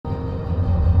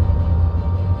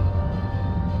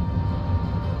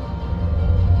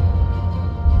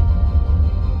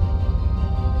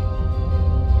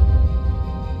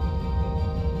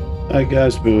Hi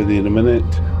guys, be with you in a minute.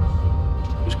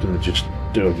 Just going to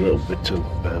do a little bit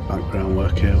of background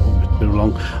work here, won't be too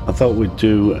long. I thought we'd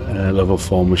do level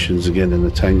 4 missions again in the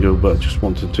Tengu, but I just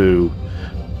want to do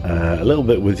a little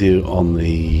bit with you on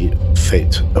the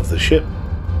fit of the ship.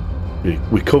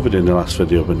 We covered in the last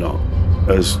video, but not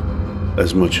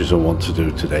as much as I want to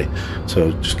do today.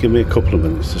 So just give me a couple of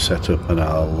minutes to set up and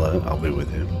I'll be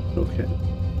with you. Okay.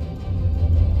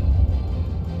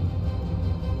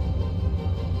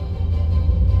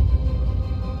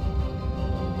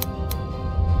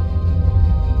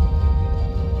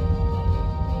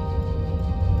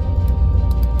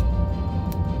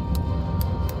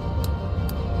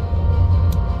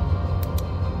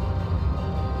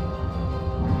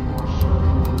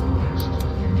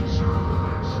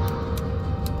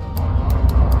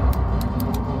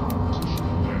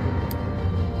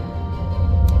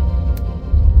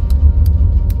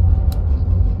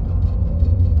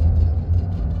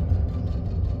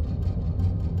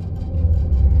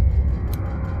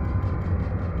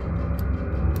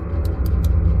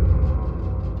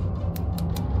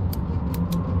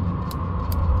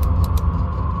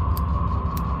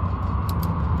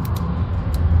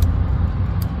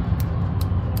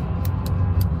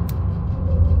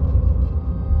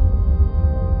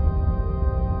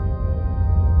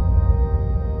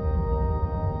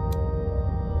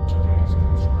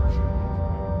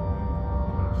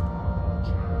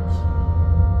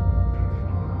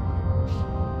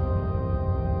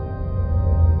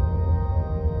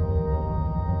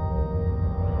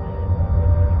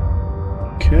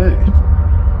 Okay,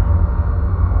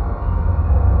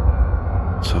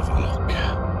 let's have a look.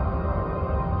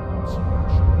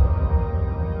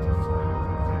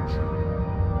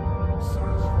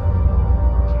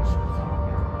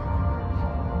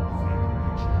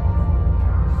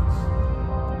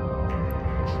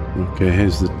 Okay,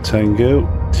 here's the Tengu.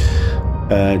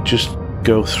 Just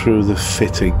go through the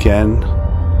fit again.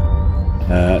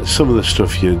 Some of the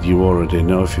stuff you already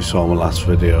know if you saw my last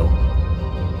video.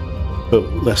 But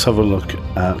let's have a look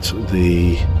at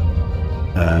the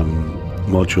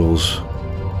modules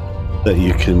that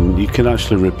you can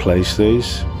actually replace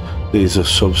these. These are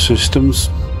subsystems,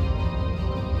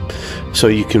 so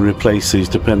you can replace these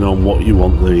depending on what you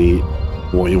want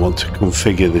to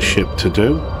configure the ship to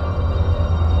do.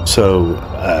 So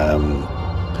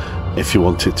if you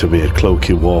want it to be a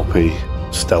cloaky, warpy,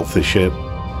 stealthy ship,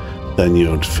 then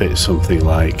you would fit something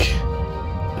like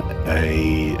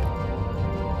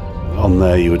on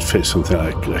there you would fit something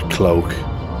like a cloak,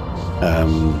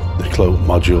 the cloak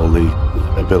module, the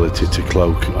ability to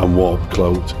cloak and warp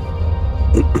cloaked.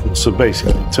 So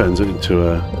basically it turns it into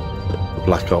a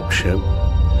black ops ship.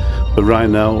 But right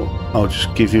now I'll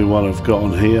just give you what I've got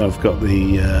on here. I've got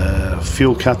the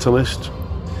fuel catalyst,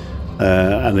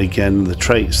 and again the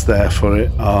traits there for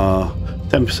it are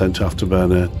 10%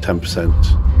 Afterburner, 10%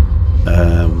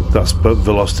 that's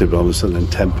velocity bonus, and then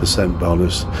 10%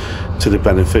 bonus to the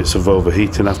benefits of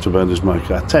overheating. Afterburners,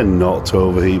 I tend not to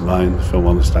overheat mine, if I'm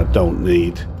honest. I don't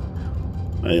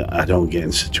get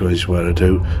in situations where I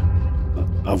do.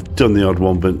 I've done the odd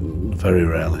one, but very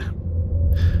rarely.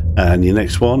 And your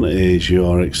next one is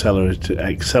your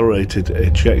accelerated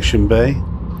ejection bay.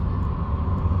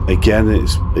 Again,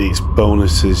 it's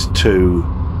bonuses to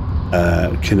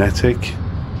kinetic.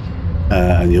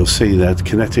 And you'll see that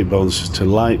kinetic bonuses to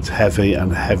light, heavy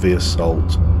and heavy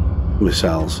assault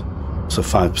missiles, so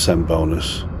 5%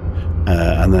 bonus,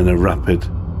 and then a rapid,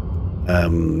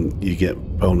 you get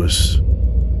bonus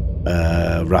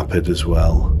rapid as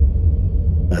well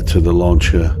to the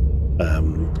launcher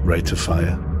rate of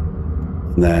fire,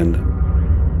 and then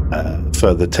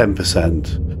further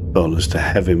 10% bonus to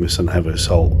heavy miss and heavy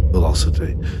assault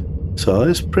velocity. So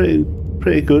it's pretty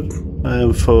good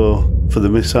for the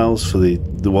missiles, for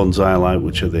the ones I like,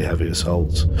 which are the heavy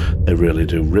assaults. They really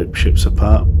do rip ships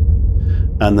apart.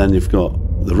 And then you've got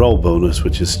the roll bonus,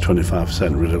 which is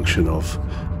 25% reduction of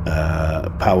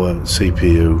power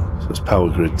CPU, so it's power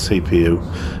grid CPU,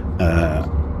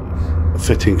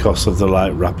 fitting costs of the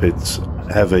light, rapids,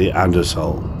 heavy and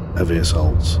heavy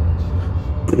assaults.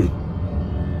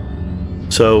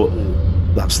 So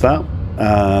that's that.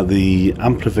 The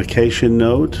amplification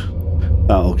node,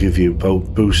 that'll give you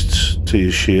both boosts to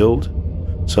your shield.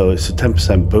 So it's a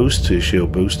 10% boost to your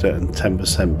shield booster and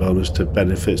 10% bonus to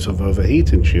benefits of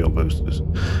overheating shield boosters.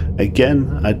 Again,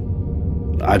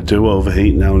 I do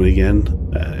overheat now and again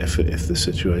if the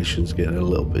situation's getting a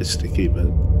little bit sticky, but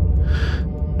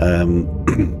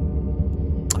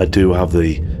I do have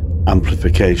the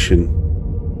amplification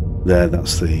there.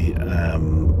 That's the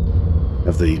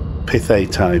of the Pith A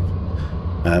type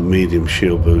medium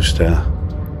shield booster.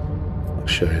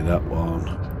 show you that one.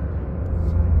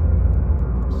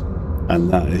 And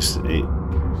that is it.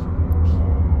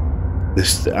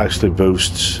 This actually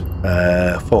boosts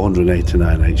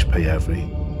 489 HP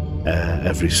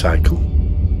every cycle,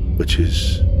 which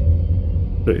is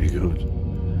pretty good.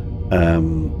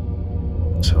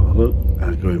 So look,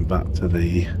 going back to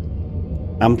the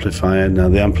amplifier. Now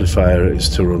the amplifier is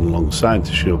to run alongside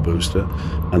the shield booster,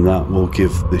 and that will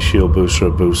give the shield booster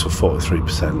a boost of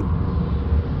 43%.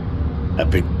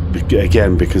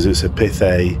 Again, because it's a Pith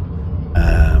A,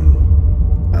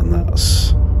 and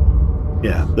that's,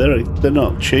 yeah, they're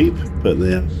not cheap, but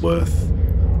they're worth.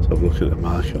 So I've looked at the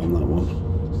market on that one.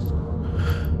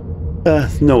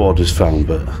 No orders found,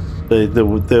 but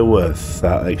they're worth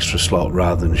that extra slot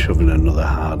rather than shoving another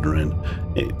Hardener in.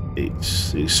 It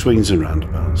swings and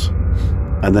roundabouts.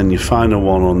 And then your final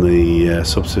one on the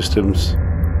subsystems,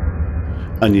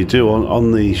 and you do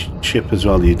on the ship as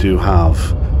well. You do have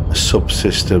a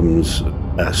subsystems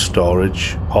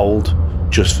storage hold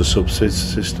just for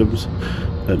subsystems,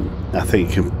 and I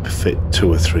think you can fit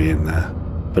 2 or 3 in there.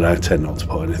 But I tend not to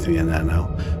put anything in there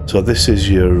now. So this is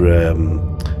your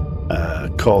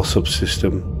core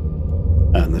subsystem,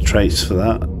 and the traits for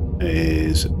that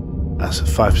is that's a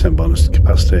 5% bonus to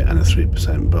capacity and a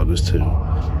 3% bonus to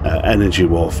energy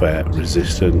warfare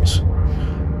resistance,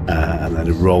 and then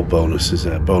a roll bonus is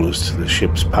a bonus to the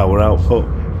ship's power output.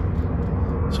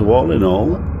 So all in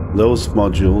all, those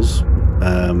modules,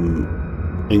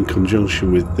 in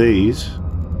conjunction with these,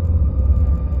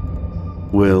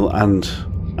 will and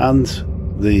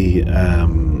the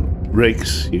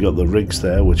rigs. You got the rigs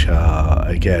there, which are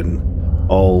again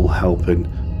all helping.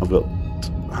 I've got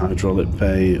hydraulic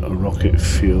bay, a rocket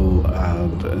fuel,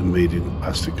 and a medium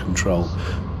capacity control.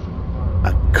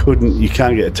 You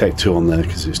can't get a Tech 2 on there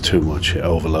because it's too much, it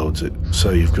overloads it. So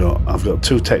I've got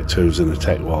 2 Tech 2s and a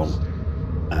Tech 1.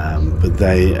 But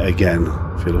they, again,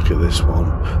 if you look at this one,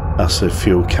 that's the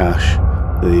fuel cache,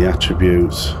 the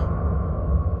attributes.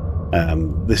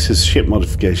 This is ship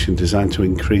modification designed to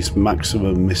increase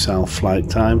maximum missile flight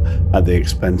time at the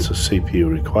expense of CPU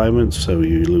requirements. So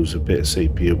you lose a bit of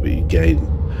CPU, but you gain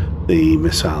the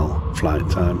missile flight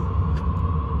time.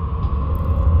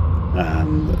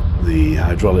 And the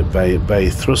hydraulic bay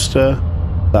thruster,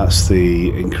 that's the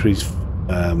increased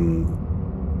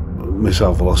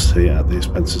missile velocity at the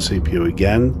expense of CPU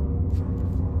again.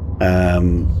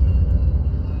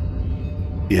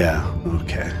 Yeah,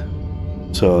 okay.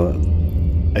 So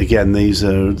again, these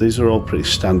are all pretty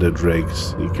standard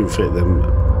rigs. You can fit them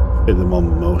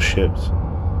on most ships.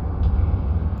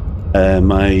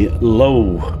 My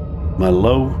low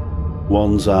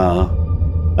ones are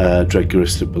Dread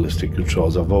Guristas ballistic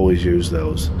controls. I've always used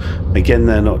those. Again,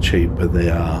 they're not cheap, but they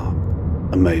are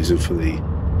amazing for the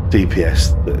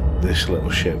DPS that this little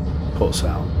ship puts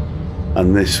out.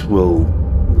 And this will,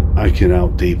 I can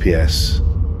out DPS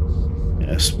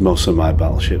most of my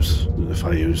battleships if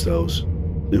I use those.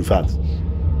 In fact,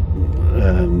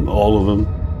 all of them,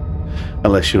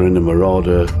 unless you're in a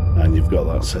Marauder and you've got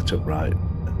that set up right.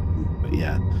 But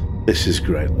yeah, this is a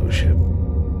great little ship.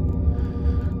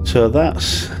 So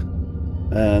that's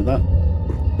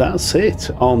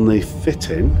it on the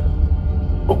fitting.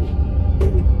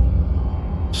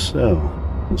 So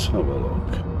let's have a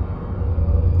look.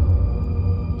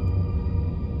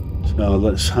 So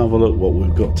let's have a look what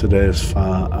we've got today as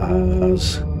far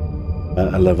as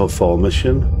a level 4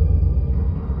 mission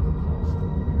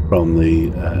from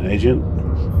the agent.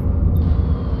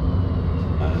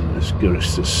 And it's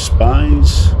Guristas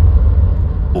spies.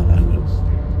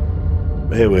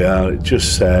 And here we are. It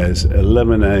just says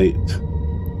eliminate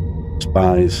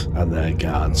spies and their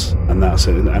guards, and that's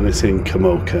it. And it's in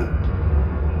Kamoka.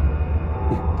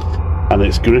 And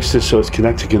it's Guristas, so it's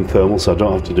kinetic and thermal, so I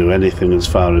don't have to do anything as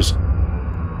far as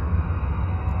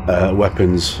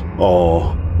weapons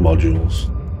or modules.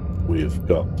 We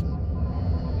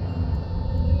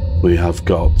have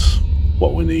got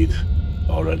what we need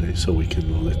already, so we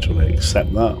can literally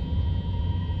accept that.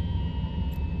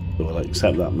 So we'll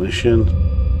accept that mission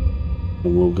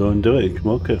and we'll go and do it in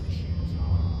Kamoka.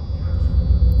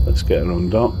 Let's get her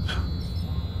undocked.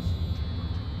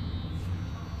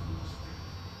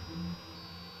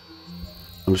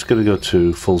 I'm just going to go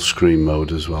to full screen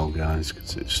mode as well, guys,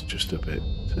 because it's just a bit...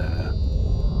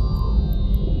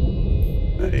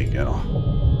 there you go.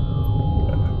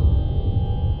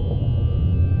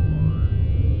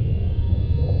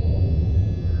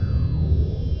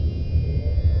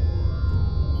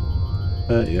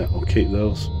 Yeah, I'll keep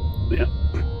those. Yeah.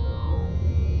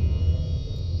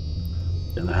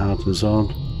 Get the Hardeners on.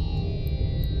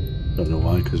 Don't know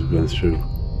why, because we're going through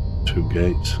 2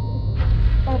 gates.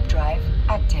 Warp drive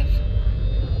active.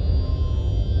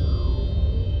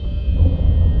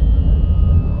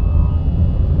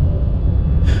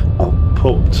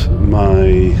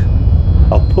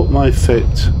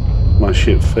 my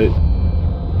ship fit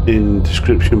in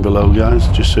description below, guys,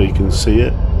 just so you can see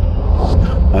it.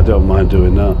 I don't mind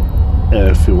doing that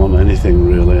if you want anything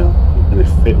really, any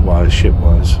fit wise, ship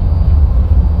wise,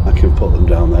 I can put them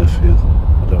down there for you.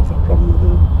 I don't have a problem with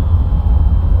that.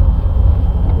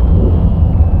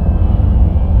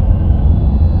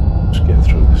 Just get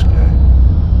through this gate.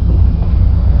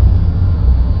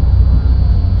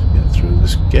 Just get through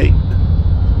this gate.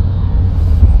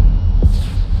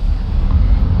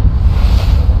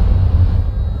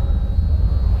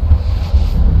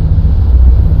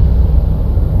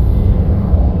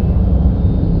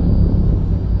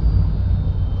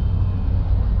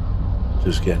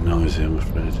 Just get noisy, I'm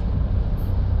afraid.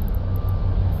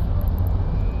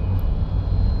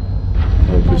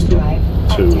 Hope it's not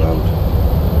too loud.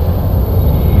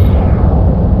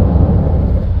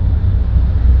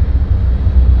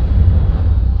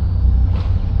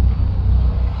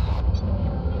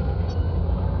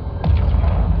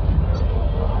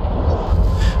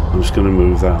 I'm just going to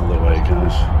move that out of the way,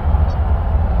 guys.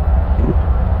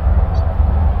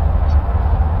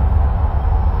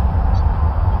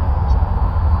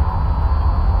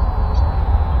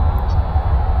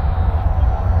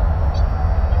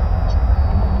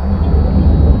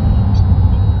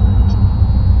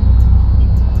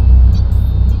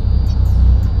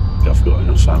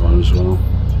 As well.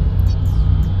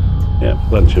 Yeah,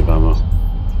 plenty of ammo.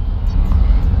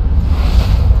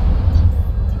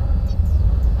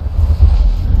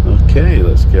 Okay,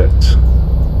 let's get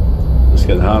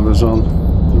the Hardeners on.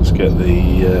 Let's get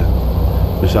the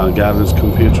missile guidance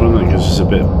computer on. That gives us a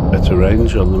bit better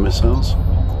range on the missiles.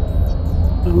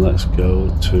 And let's go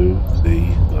to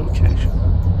the location.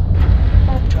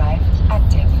 Warp drive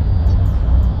active.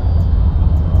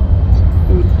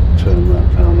 I'm going to turn that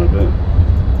down a bit.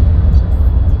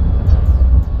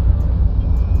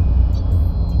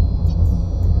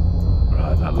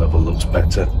 That level looks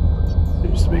better.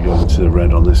 Seems to be going to the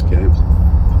red on this game.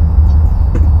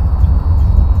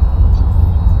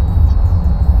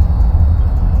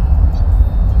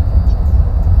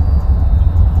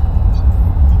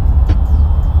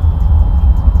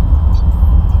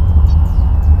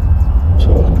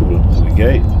 So I'll come up to the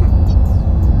gate.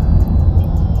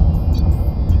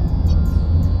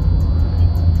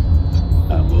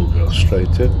 And we'll go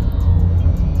straight in.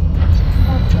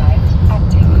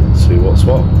 See what's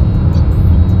what.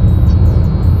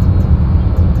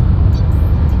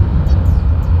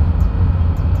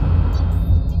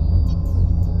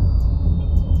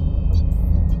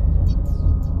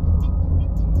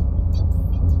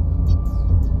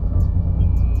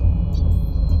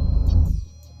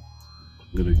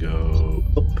 I'm gonna go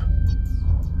up.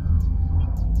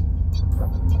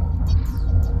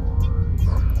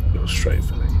 Go straight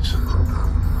for these.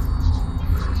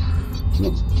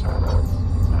 Nope.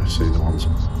 I see the ones.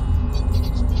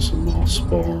 Some more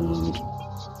spawned.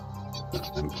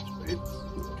 In between.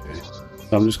 Okay.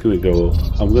 I'm just going to go up.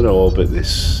 I'm going to orbit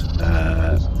this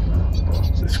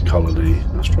this colony,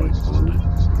 asteroid colony.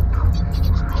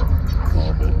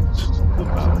 Orbit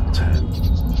about 10.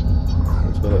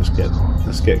 So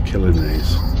let's get killing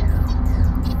these.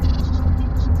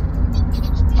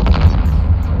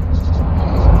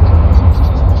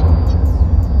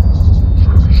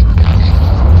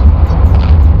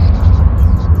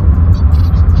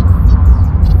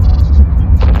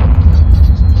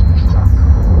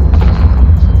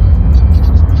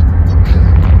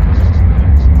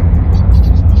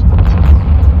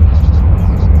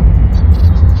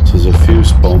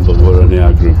 But we're only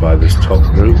aggroed by this top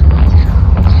group.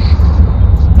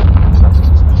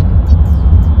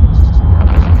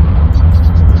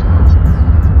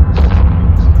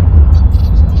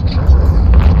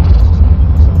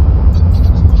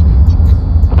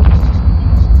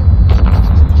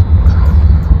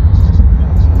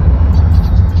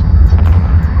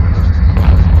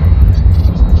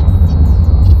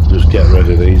 Just get rid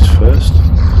of these first.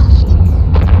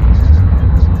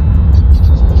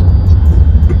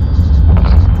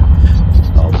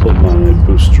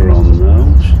 Booster on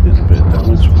now, she did a bit of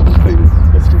damage, but nothing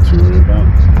to worry about.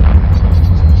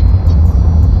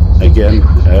 Again,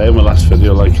 in my last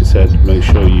video, like I said, make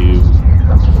sure you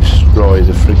destroy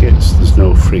the frigates. There's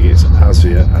no frigates as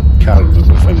yet. I can't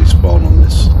remember if any spawn on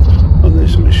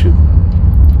this mission.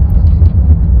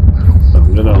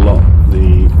 I'm going to lock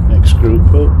the next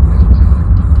group up.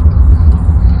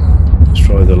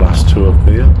 Destroy the last two up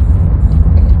here.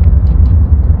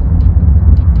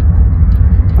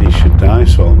 He should die,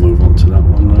 so I'll move on to that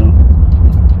one now.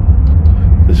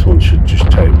 This one should just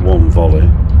take one volley.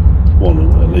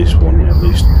 At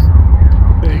least.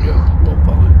 There you go, one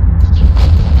volley.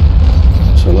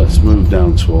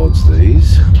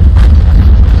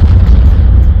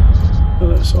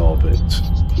 orbit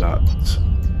that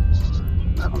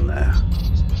down there.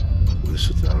 This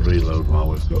is our reload while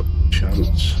we've got a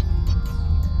chance.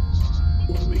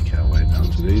 We'll make our way down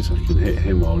to these. I can hit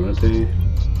him already.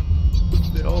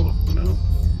 Hit all of them now.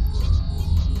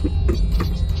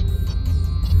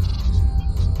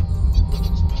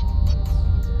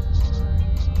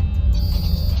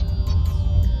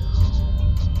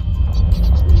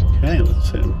 Okay, let's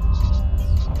hit him.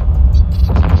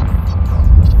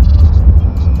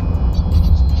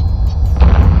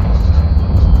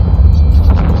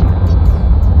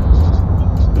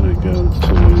 Gonna go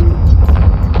to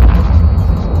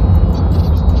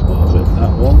orbit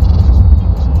that one.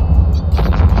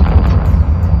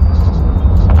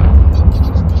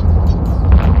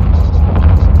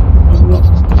 I'm not.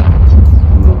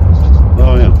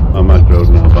 Oh yeah, I'm aggroed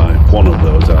now by one of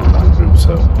those out of that group,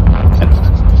 so anyway.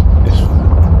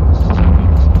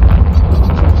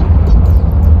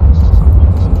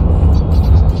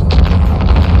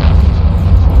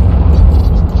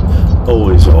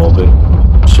 Always orbit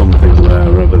something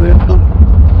wherever they are.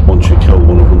 Once you kill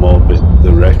one of them, orbit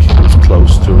the wreck is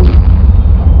close to them.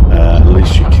 At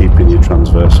least you're keeping your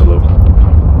transversal up.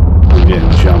 I'm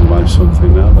getting jammed by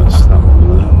something now, that's that one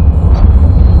there.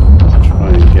 Try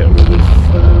and get rid of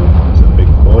the big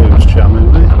boy who's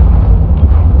jamming me.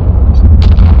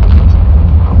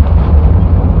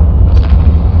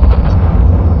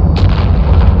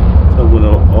 So I'm going to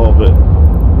orbit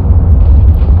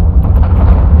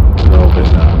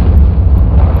that.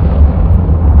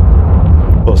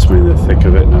 Puts me in the thick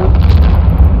of it now.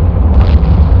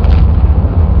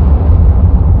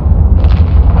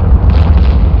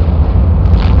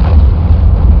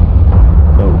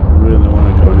 Don't really want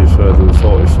to go any further than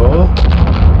 44.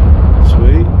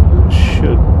 Sweet. That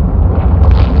should.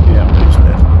 Yeah, he's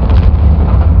dead.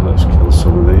 Let's kill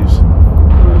some of these.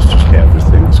 Let's just get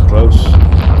everything as close.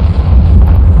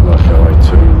 Work our way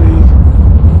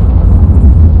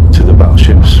to the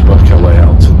battleships, work our way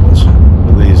out to those.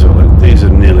 But these are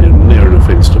near enough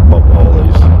insta pop all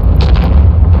these.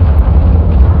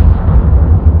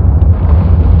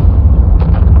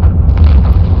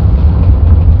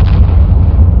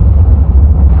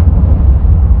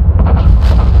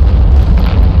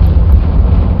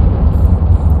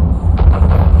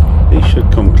 These should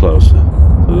come closer.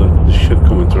 So they should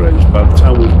come into range. By the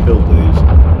time we've killed these,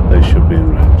 they should be in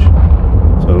range.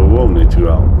 So we won't need to go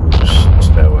out. We'll just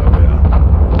stay where we are.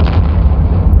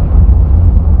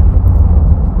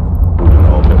 We're going to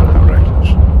orbit that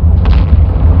wreckage.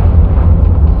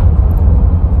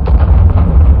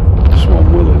 This one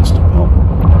will insta-pop.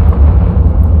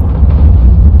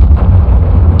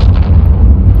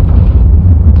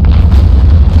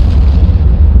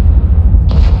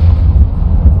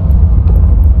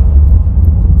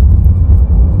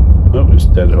 Oh, it's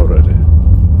dead already.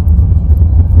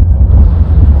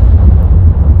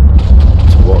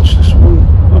 Watch this one.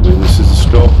 I mean, this is a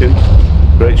Scorpion,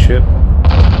 great ship.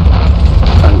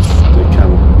 Tanks, you can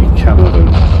have an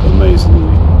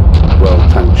amazingly well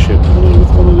tanked ship only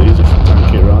with one of these if you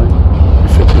tank it right, you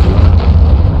fit it right.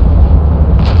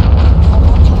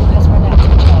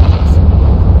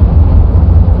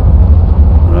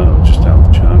 Right, we're just out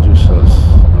of charges, so let's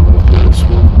have a look at this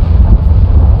one.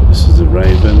 This is the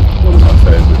Raven, one of my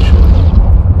favourite ships.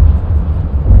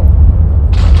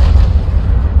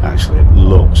 Actually, it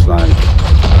looks like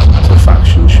it's a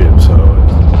faction ship, so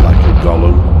it's like a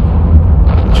Golem,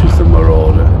 which is the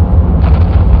Marauder.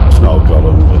 It's not a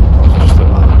Golem, but it's just the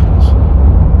Markers.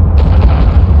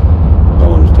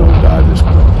 Golems don't die this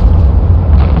quick.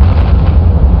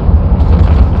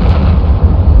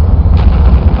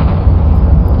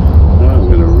 Now I'm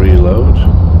going to reload.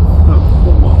 Oh,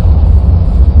 one more.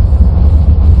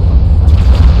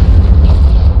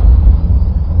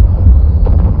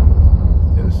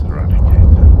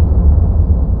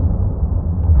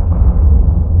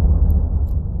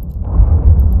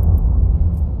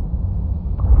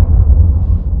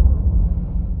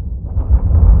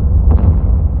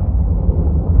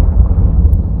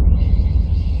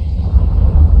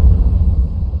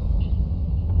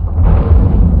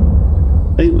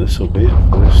 This will be it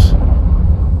for this.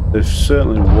 They've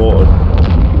certainly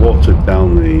watered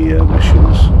down the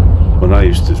missions. When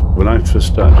I first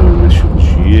started doing missions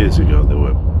years ago, there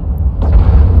were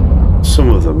some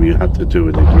of them you had to do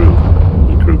in a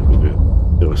group with you.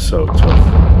 They were so tough.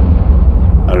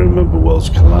 I remember Worlds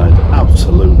Collide,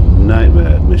 absolute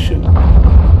nightmare mission,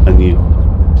 and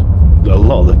a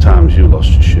lot of the times you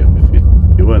lost your ship if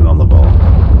you weren't on the ball.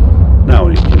 Now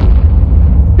you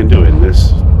can do it in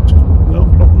this. No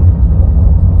problem.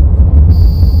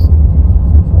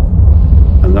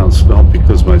 And that's not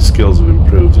because my skills have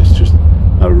improved, it's just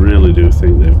I really do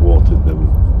think they've watered them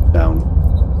down,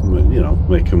 you know,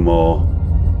 make them more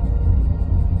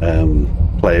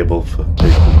playable for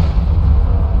people,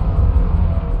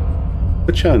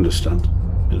 which I understand,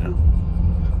 you know.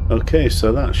 Okay,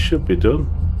 so that should be done.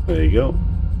 There you go.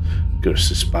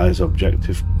 Guristas Spy's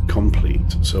objective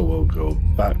complete. So we'll go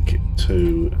back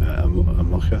to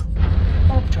Amoka.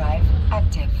 Warp drive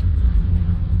active.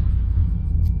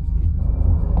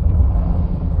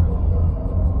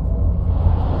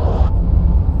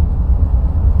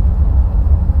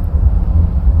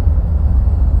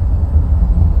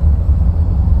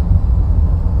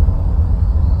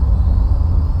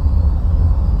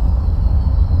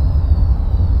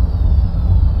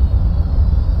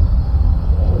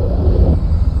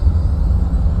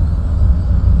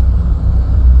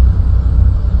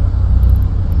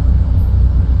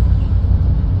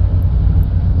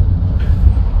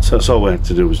 So that's all we had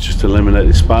to do, was just eliminate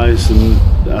the spies,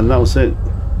 and that was it.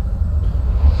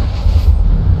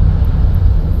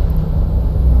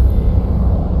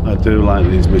 I do like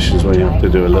these missions where you have to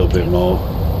do a little bit more.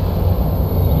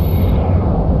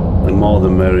 The more the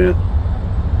merrier.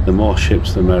 The more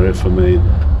ships the merrier for me.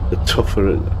 The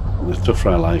tougher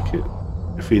I like it.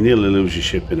 If you nearly lose your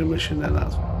ship in a mission, then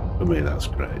that's, for me, that's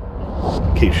great.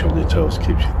 Keeps you on your toes,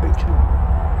 keeps you thinking.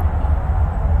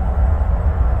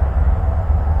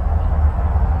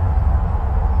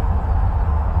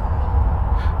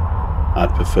 I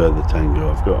prefer the Tengu.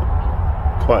 I've got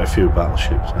quite a few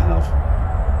battleships. I have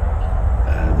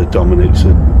the Dominics,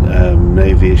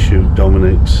 Navy issue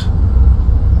Dominics.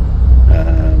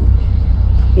 I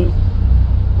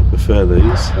prefer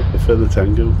these. I prefer the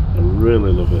Tengu. I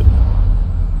really love it.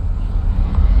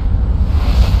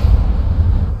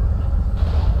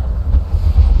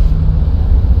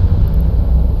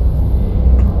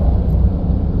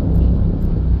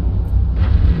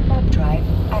 Warp drive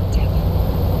active.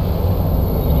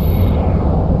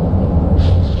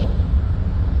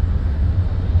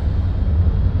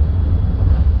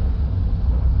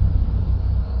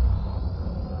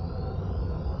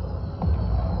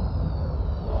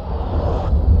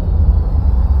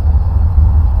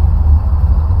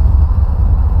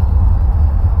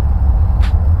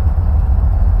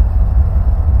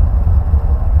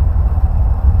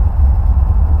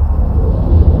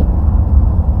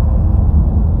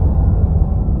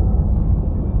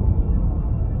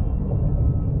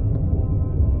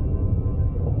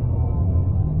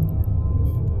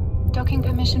 Docking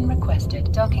permission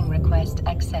requested. Docking request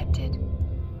accepted. You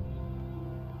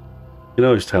can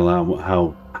always tell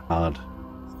how hard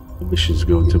the mission's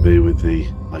going to be with the,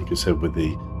 like I said, with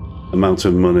the amount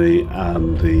of money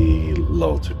and the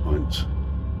loyalty points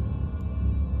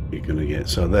you're going to get.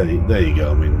 So there you go.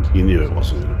 I mean, you knew it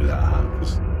wasn't going to be that hard,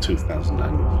 because 2,000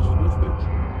 angles was nothing.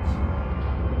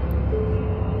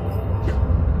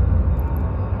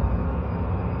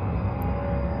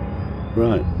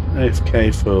 Right,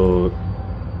 AFK for a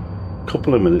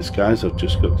couple of minutes, guys. I've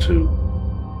just got to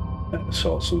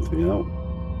sort something out.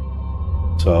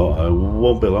 So I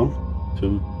won't be long,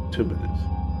 2 minutes.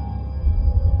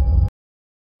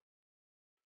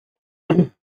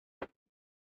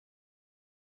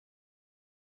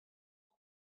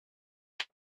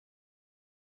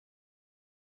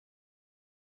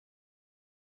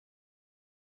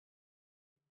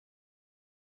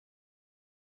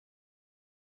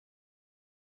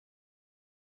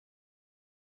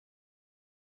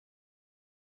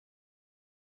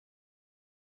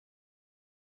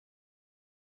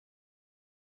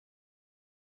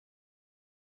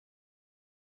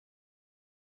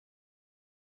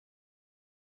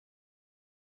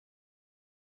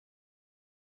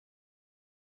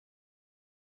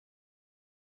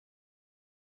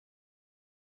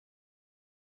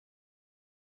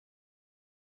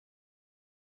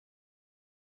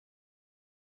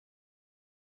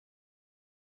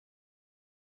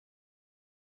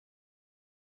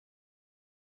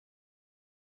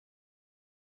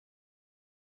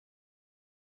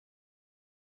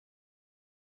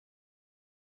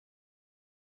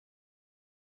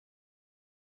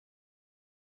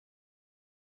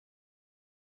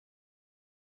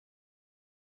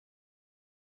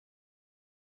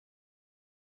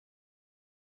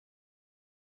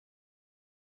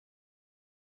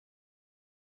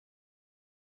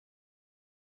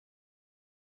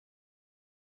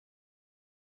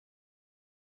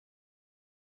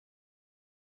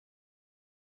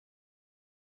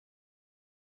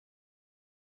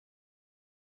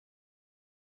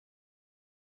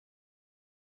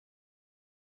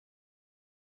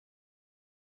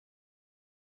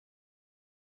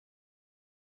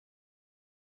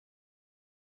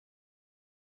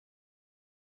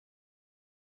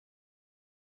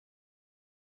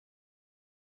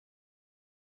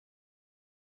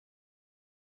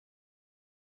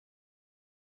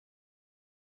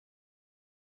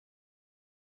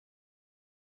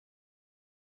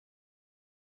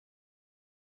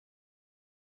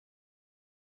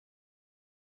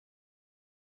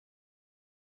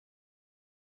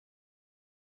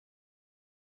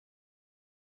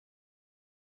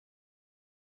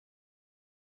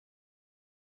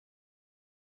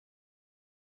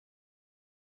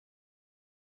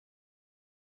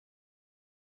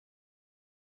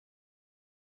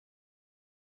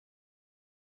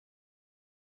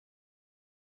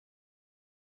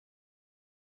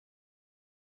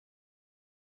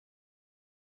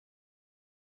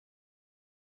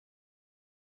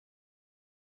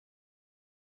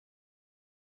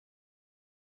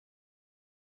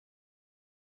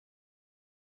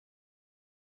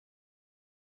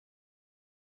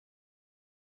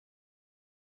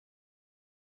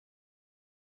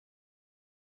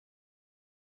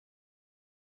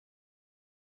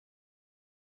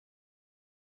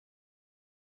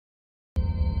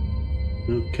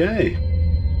 Okay.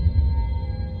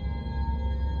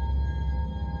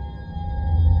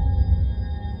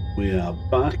 We are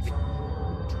back.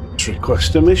 Let's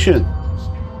request a mission.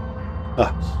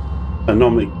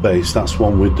 Anomic base, that's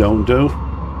one we don't do.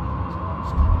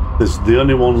 There's the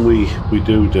only one we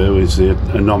do is the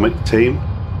anomic team.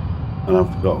 And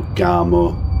I've got a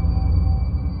Garmo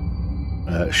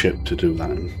ship to do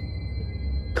that in.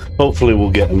 Hopefully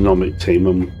we'll get an anomic team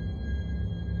and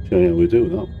show you how we do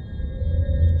that.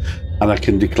 And I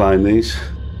can decline these.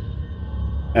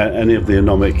 Any of the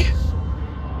anomic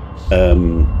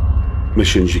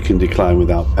missions you can decline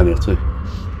without penalty.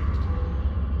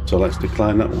 So let's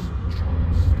decline that one.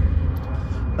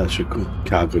 That's your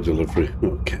cargo delivery.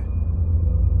 Okay.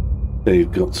 There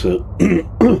you've got to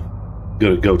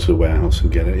go to the warehouse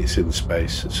and get it. It's in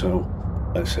space. So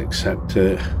let's accept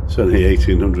it. It's only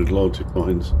 1800 loyalty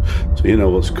points. So you know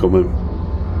what's coming.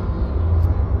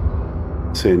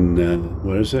 It's in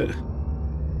where is it?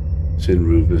 It's in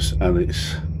Rubus, and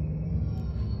it's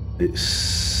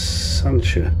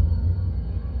Sancha.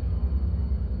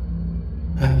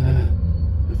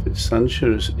 If it's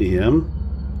Sancha, it's EM.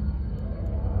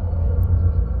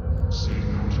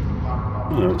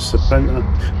 No, it's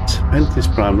Serpentis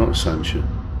Prime, not Sancha.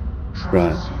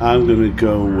 Right, I'm going to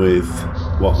go with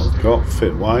what I've got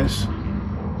fit-wise.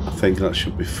 I think that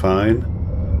should be fine.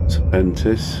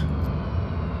 Serpentis.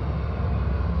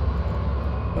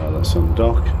 That's on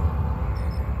dock.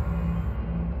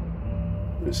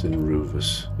 It's in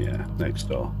Rufus, yeah, next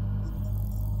door.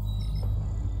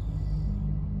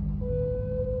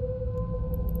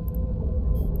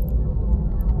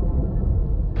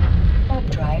 Warp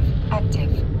drive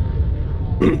active.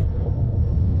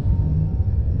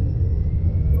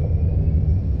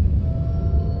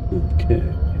 Okay.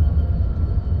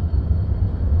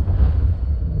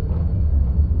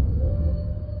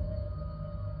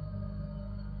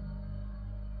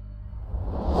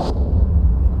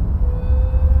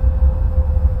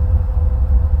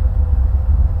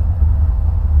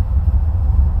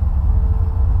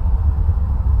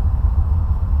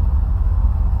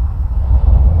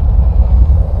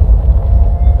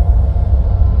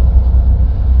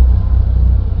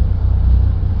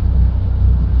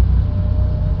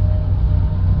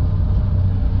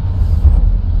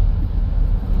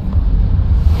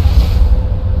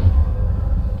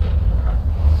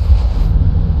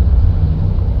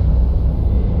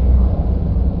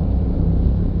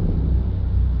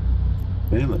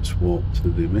 Let's warp to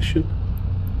the mission.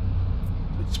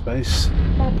 Space.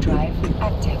 Warp drive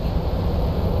active.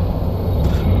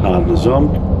 Hardener's on.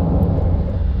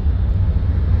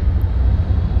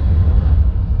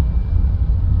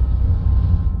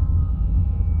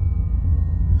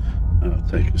 That'll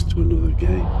take us to another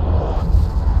gate.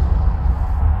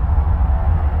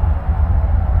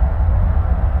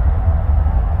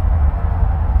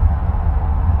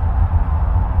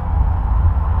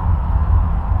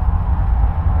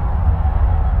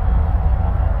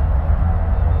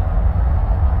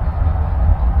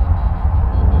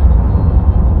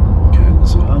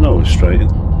 Straight in.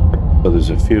 So there's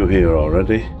a few here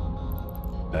already.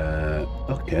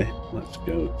 Okay, let's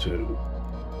go to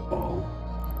all.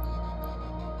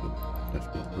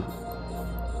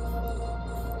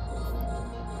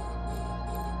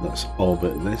 Let's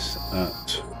orbit this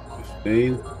at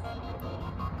 15.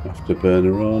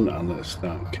 Afterburner on, and let's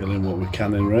start killing what we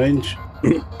can in range.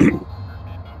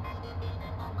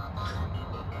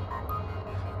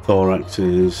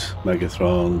 Thoraxes,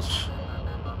 Megathrons.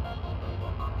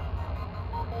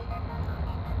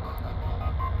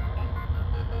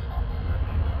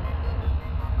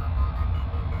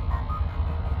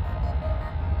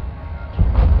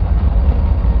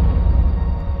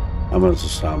 I might as well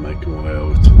start making my way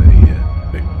over to the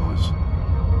big boys.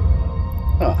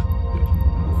 Good.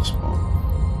 Another spawn.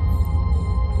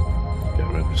 Get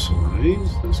rid of some of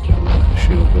these. Let's get the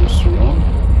shield booster on.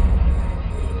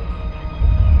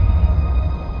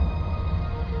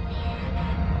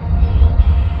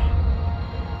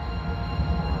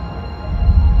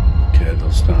 Okay,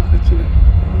 they'll start hitting it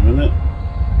in a minute.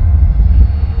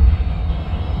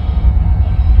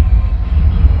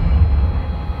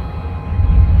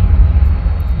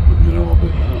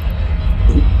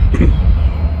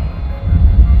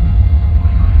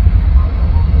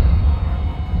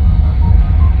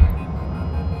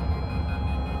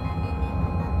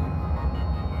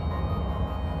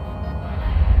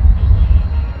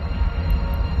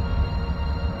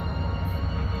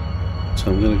 So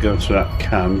I'm going to go to that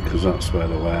can because that's where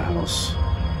the warehouse,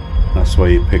 that's where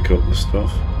you pick up the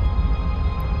stuff.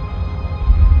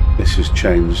 This has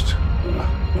changed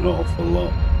an awful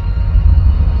lot.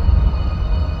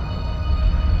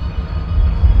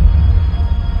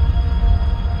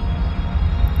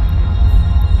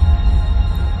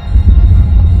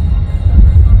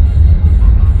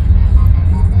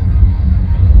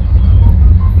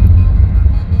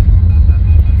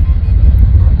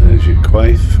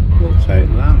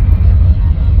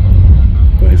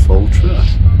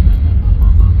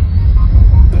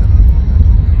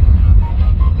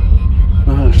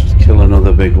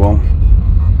 big one.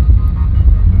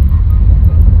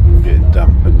 I'm getting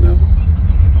dampened now.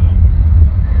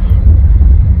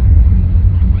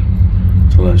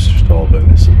 So let's just orbit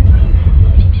this up.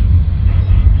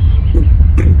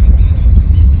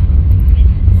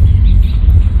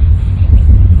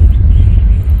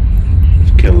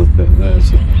 Let's kill the thing.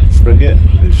 There's a frigate.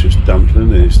 It's just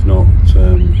dampening. It's not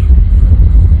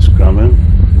scramming.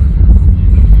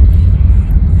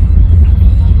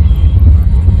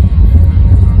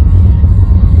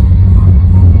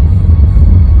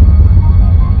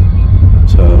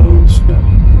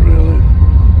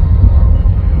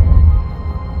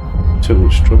 Too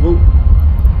much trouble.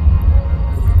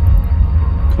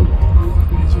 Come on,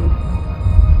 ease up.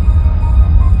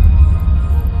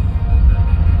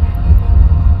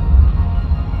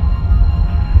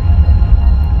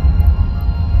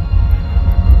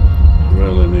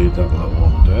 Really need that little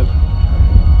one dead.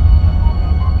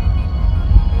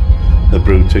 The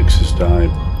Brutix has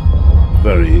died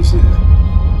very easy.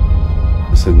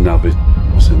 It's a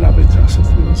Navitas, I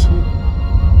think that's it.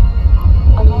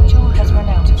 A module has run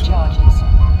out of charges.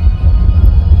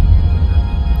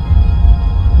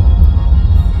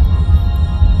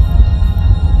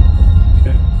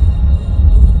 Okay.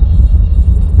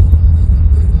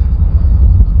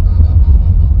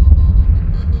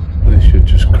 They should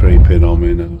just creep in on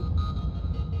me now.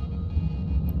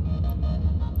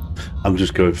 I'm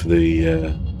just going for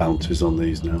the bounties on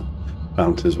these now.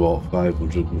 Bounties what?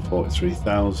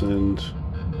 543,000.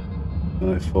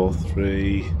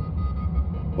 543.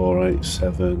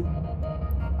 487.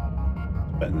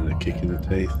 Better than a kick in the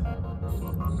teeth.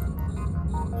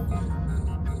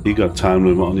 You got time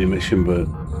limit on your mission, but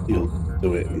you'll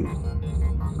do it and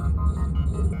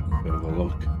have a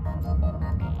look.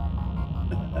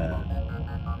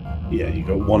 Yeah, you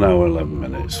got 1 hour 11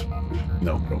 minutes.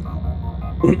 No problem.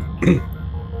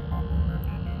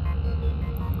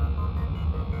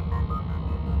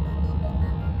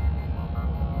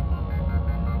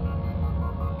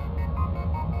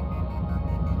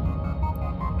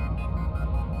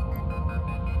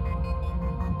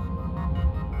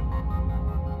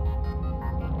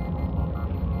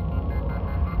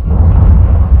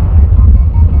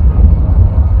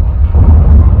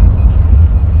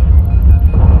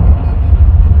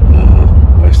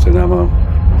 Ammo,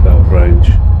 out of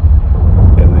range.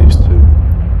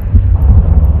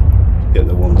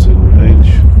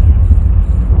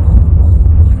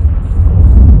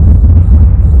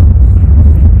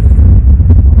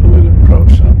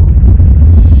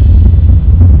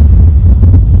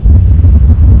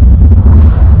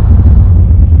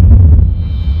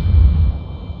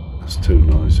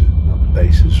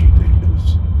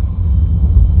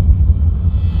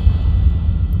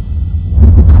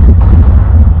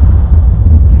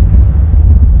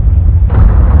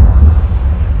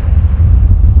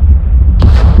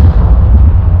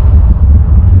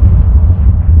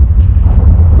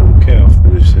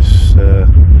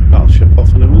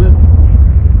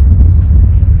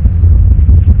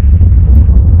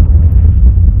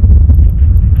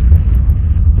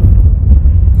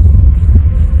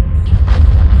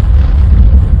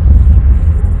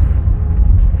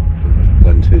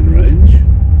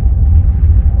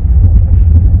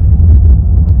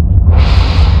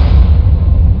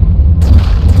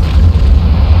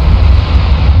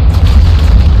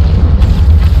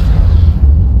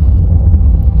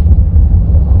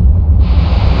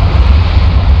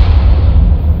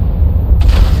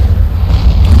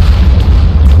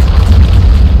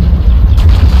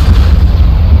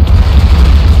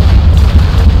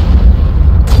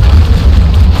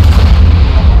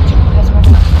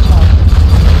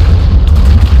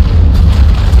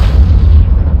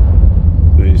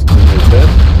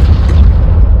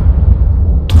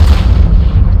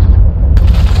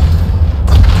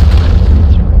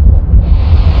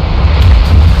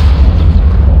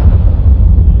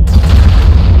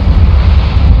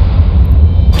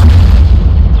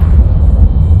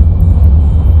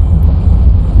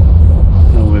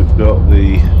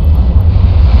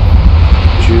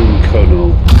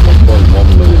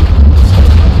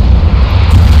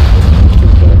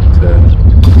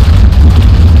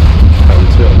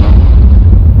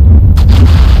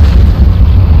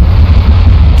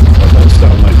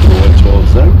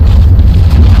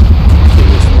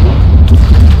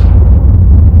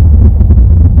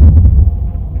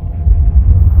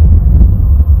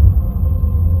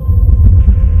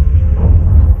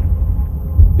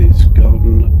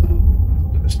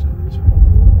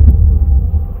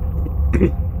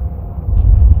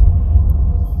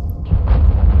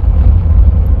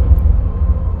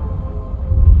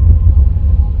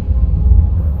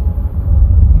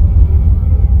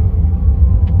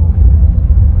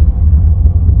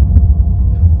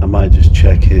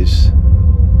 check his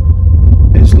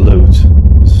loot.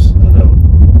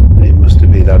 It must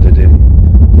have been added in.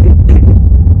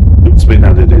 It's been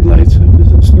added in later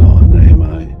because it's not a name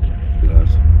I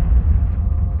recognise.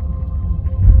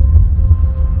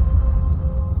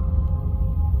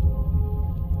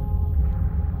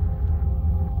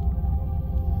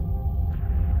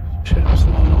 Ships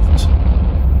on officer.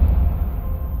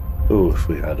 Oh, if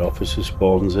we had officer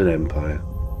spawns in Empire.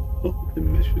 Oh,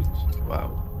 in missions.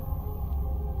 Wow.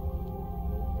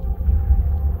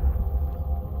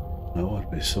 That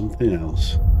would be something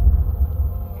else.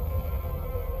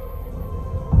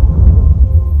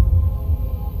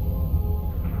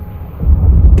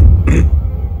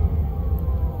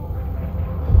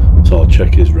 So I'll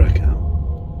check his rec out.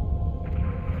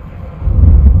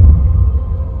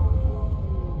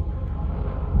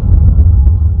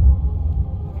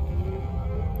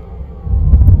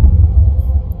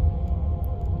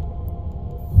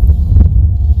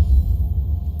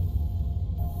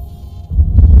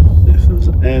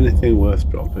 Anything worth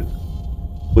dropping,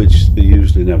 which there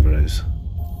usually never is.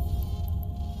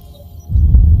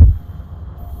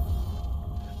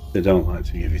 They don't like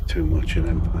to give you too much in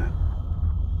Empire.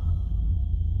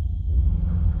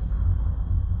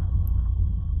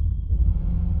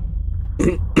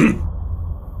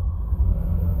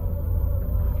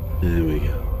 There we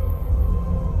go.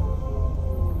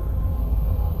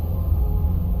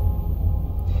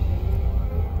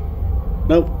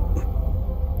 Nope.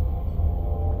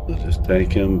 I'll just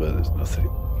take him, but there's nothing.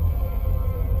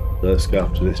 Let's go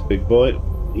after this big boy.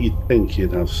 You'd think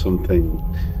you'd have something,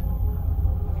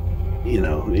 you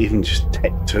know, even just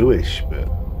Tech 2-ish, but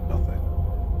nothing.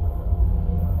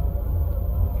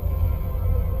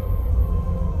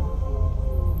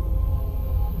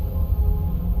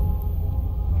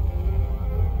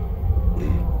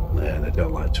 Yeah, they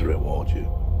don't like to reward you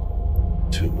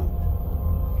too much.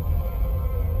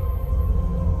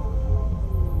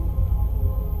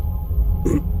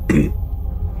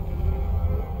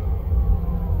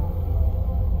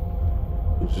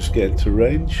 We'll just get into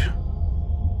range.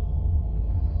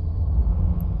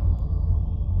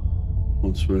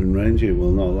 Once we're in range, it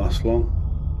will not last long.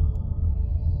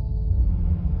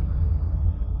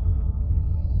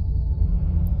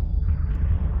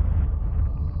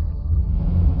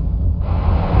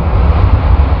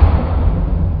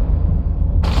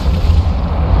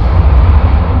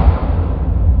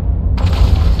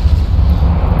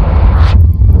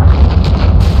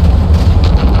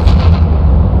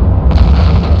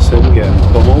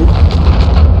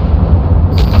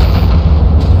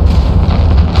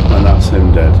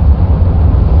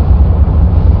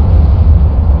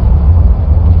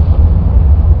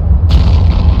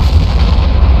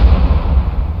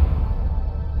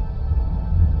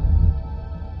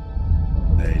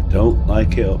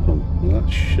 It up and that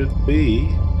should be,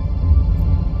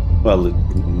 well,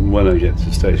 when I get to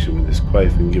the station with this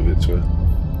quaif and give it to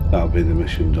her, that'll be the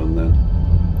mission done then.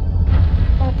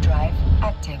 Warp drive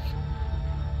active.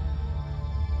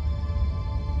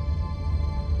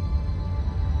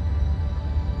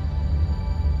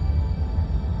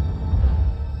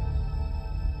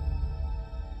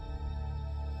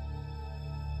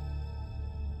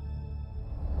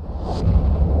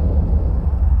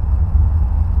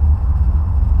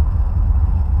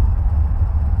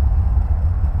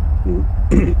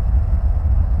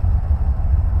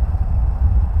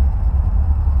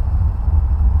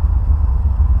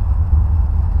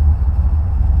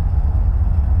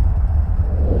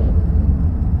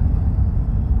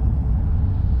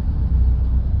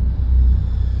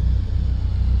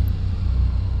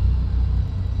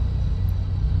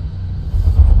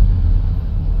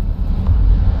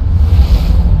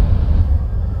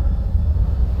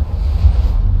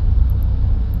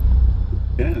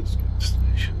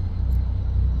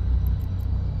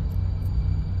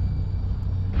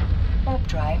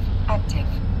 Drive active.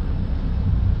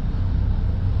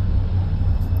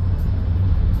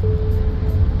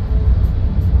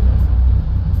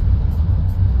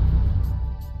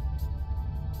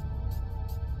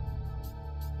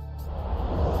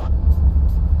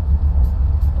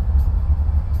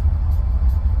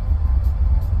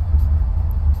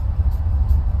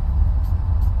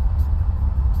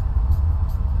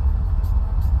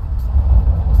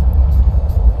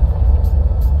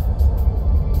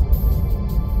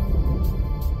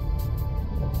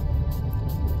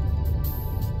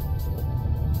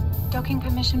 Docking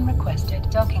permission requested.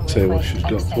 Docking Say what request she's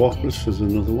got accepted. to offer us as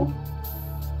another one.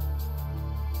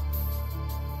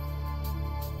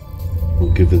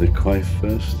 We'll give her the quaif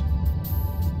first.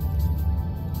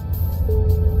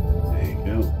 There you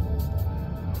go.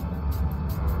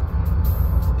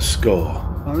 score.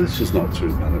 Oh, this is not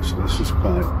too bad actually. This is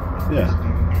quite,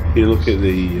 yeah. You look at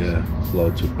the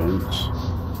loads of points.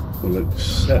 We'll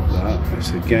accept that. It's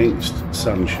against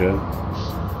Sancho.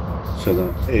 So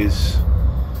that is,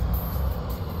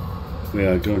 we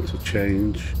are going to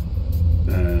change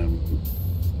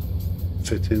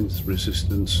fittings,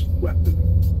 resistance, weapon.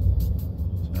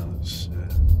 So let's,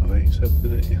 have I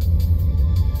accepted it? Yeah.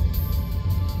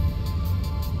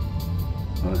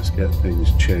 Let's get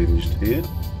things changed here.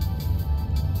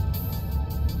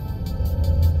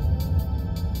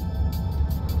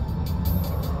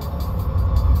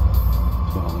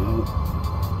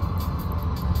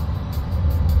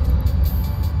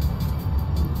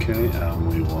 Okay, and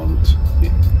we want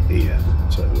EM,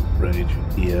 so range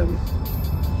EM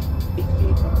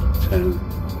 10.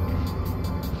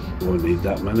 Won't need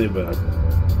that many, but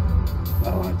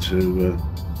I like to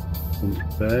come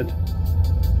prepared.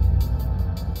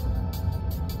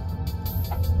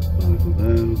 5 of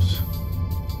those.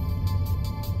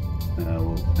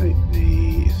 We'll take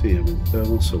the EM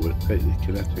internal, so we'll take the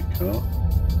kinetic car.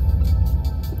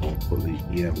 We'll put the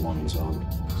EM ones on.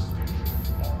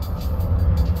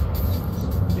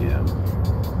 Yeah.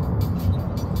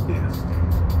 Okay.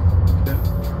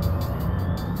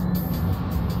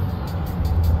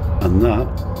 And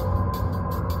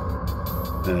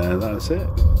that's it.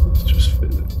 Let's just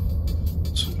fit it.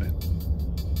 Sweet.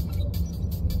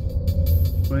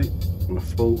 Right, we're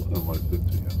full and we're good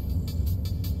to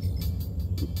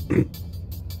go.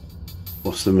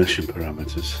 What's the mission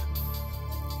parameters?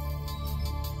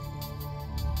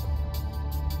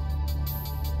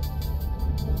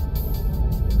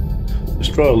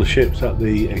 Destroy all the ships at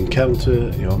the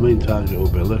encounter. Your main target will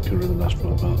be a lurker in the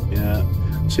asteroid belt. Yeah.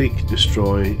 Seek,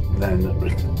 destroy, then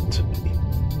return to me.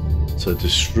 So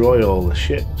destroy all the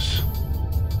ships.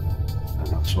 And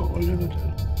that's what we're going to do.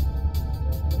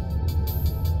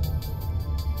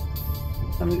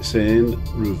 And it's in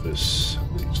Rufus.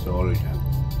 Next door again.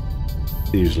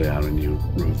 They usually are in New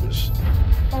Rufus.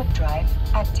 Warp drive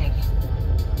active.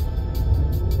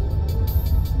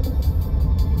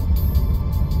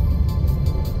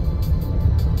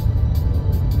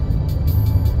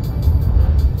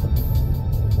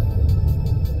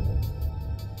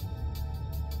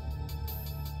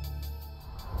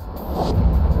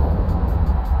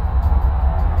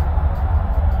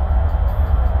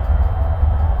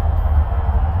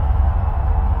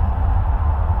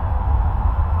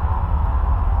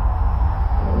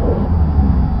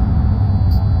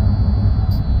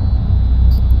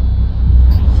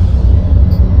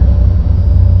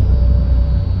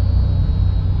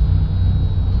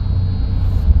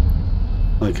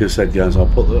 Like I said, guys, I'll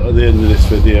put at the end of this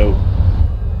video,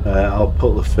 I'll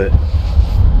put the fit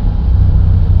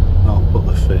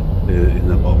in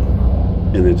the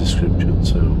bottom, in the description,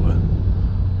 so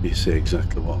you see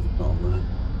exactly what I've got on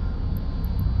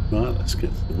there. Right, let's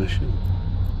get to the mission.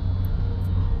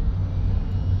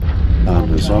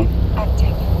 Hardener's on.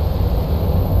 Active.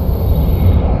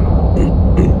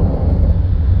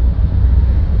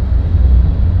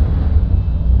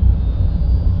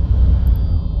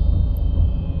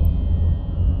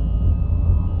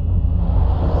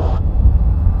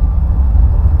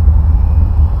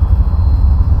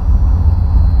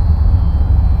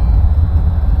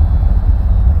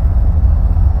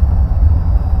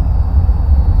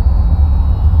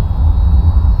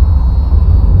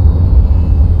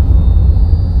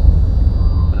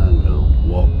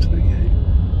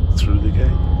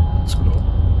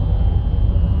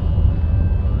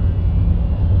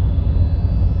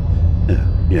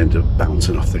 You end up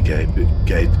bouncing off the gate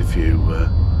if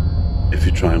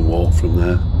you try and walk from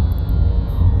there.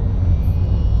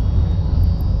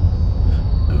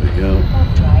 There we go.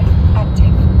 Warp drive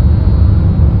active.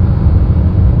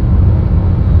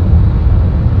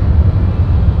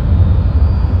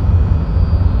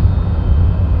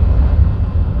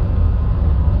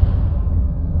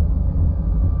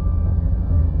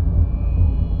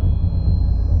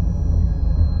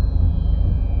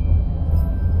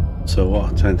 So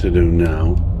what I tend to do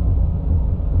now,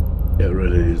 get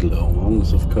rid of these little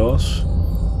ones, of course,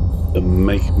 and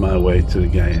make my way to the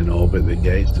gate and orbit the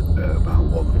gate at about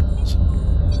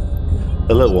 1,000.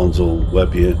 The little ones will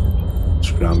web you,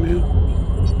 scram you,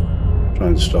 try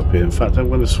and stop you. In fact, I'm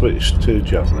going to switch to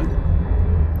Javelin.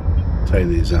 Take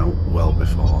these out well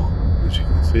before. As you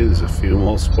can see, there's a few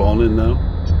more spawning now.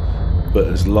 But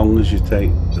as long as you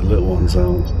take the little ones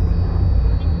out,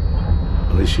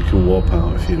 at least you can warp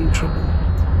out if you're in trouble.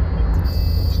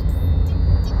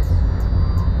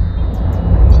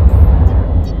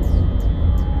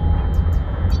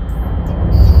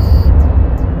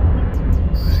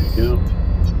 There you go.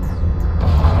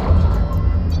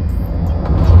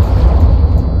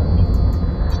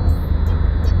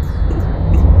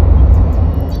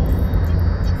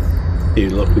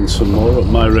 Keep looking some more.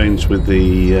 My range with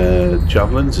the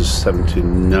javelins is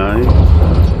 79.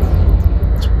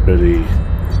 It's pretty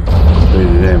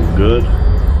damn good.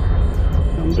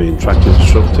 I'm being tracked and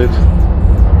disrupted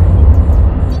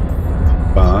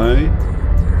by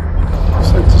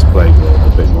Center's Plague Lord,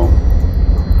 a bit more.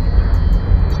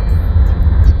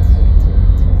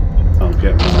 I'll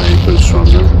get my booster on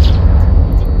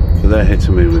now. So they're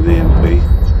hitting me with EMP,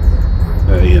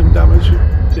 EM damage,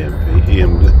 EMP,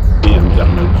 EM damage.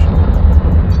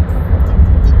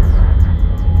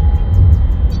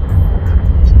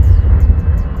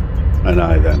 And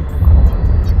I then.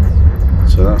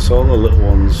 So that's all the little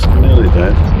ones nearly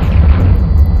dead.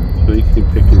 So you can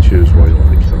pick and choose what you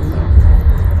want to kill now.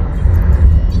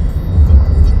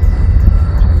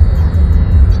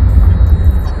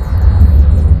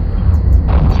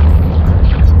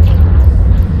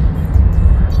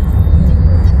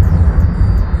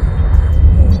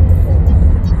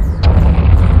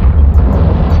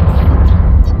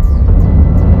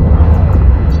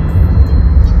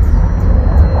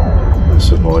 Let's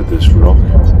avoid this rock.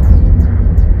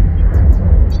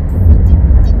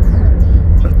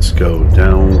 Let's go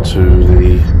down to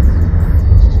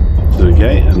the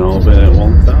gate and orbit at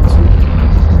 1000.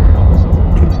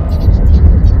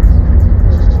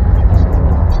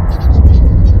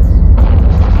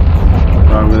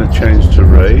 I'm going to change to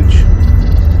rage.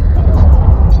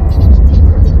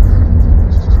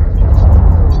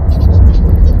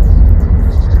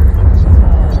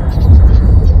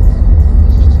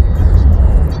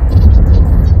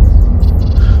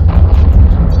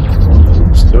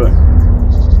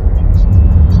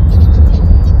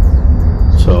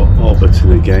 To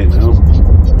the gate now,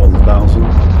 1000.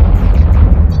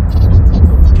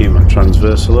 Keep my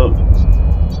transversal up.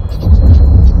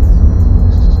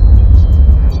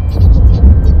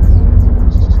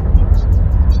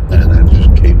 And then just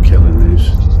keep killing these,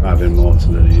 adding more to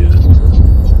the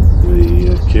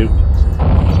queue.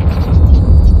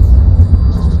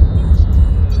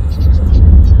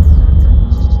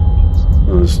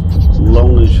 As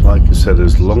long as, like I said,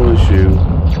 as long as you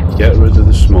get rid of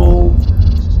the small,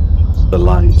 the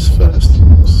lights first.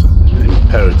 It's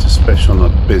imperative, especially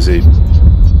on a busy,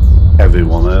 heavy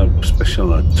one,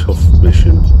 especially on a tough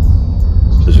mission.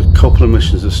 There's a couple of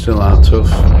missions that still are tough,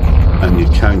 and you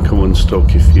can come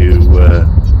unstuck if you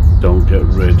don't get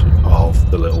rid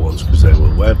of the little ones, because they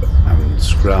will web and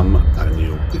scram, and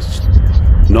you'll be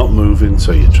not moving,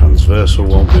 so your transversal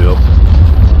won't be up,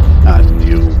 and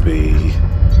you'll be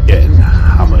getting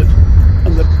hammered,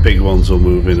 and the big ones will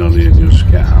move in on you, and you'll just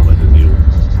get hammered, and you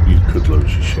could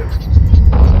lose your ship.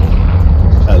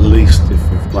 At least,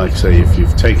 if, like say, if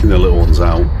you've taken the little ones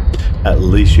out, at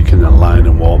least you can align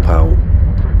and warp out.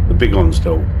 The big ones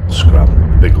don't scram,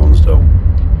 the big ones don't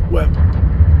web.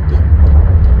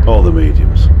 All the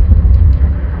mediums.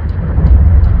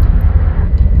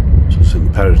 So it's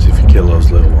imperative you kill those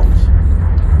little ones.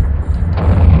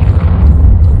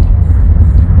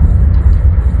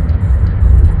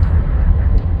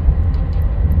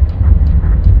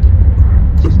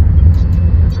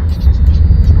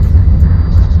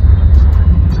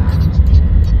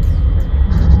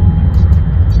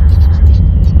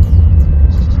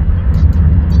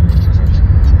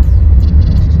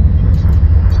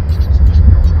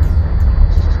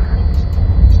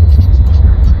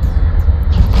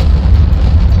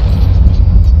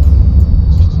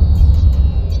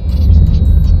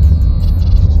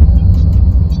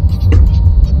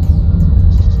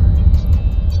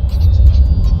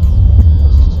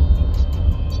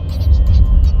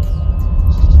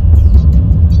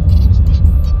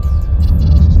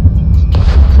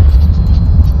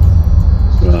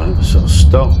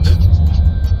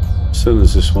 As soon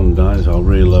as this one dies, I'll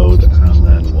reload and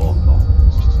then walk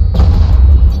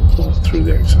through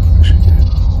the acceleration gate.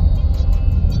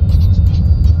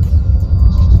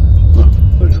 Oh,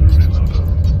 they're going to reload it.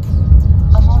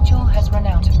 A module has run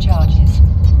out of charges.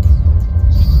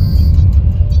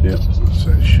 Yep, so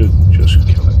it should just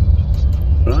kill it.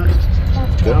 Right,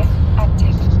 let's go.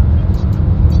 Active.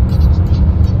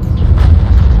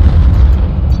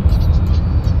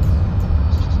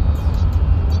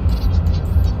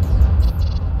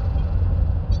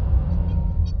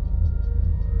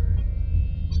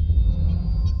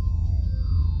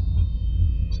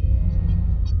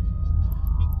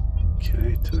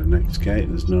 To the next gate.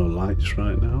 There's no lights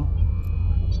right now,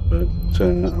 but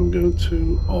I'm going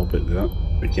to orbit that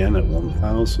again at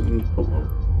 1000, put my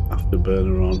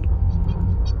Afterburner on,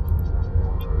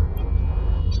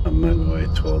 and make my way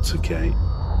towards the gate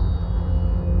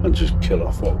and just kill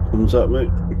off what comes at me.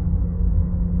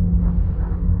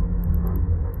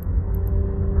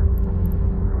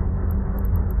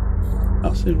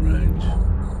 That's in range.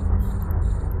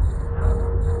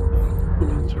 Come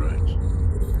into range.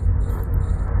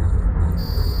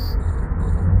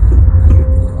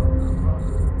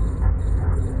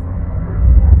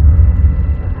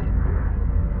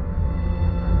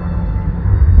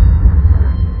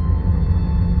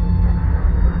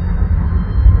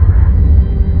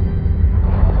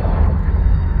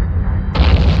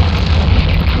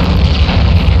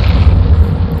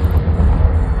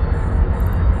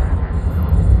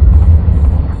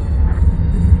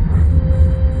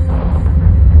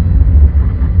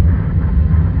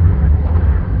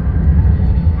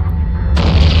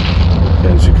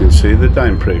 See, they're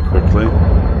down pretty quickly.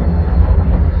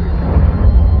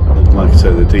 Like I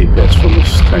say, the DPS from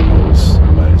this Tengu is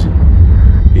amazing.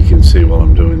 You can see what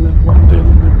I'm doing there, what I'm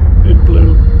dealing in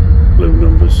blue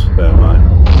numbers. There, mine.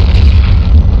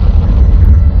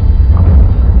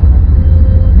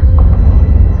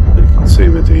 You can see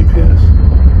my DPS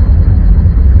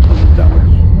and the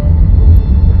damage.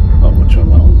 Not much on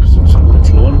that one because it's a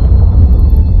little one.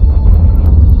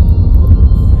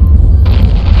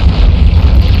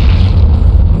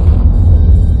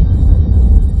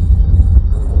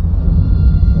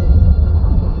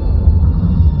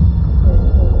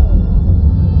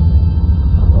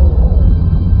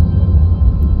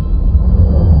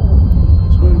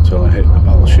 Until I hit the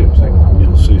battleship thing,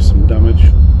 you'll see some damage.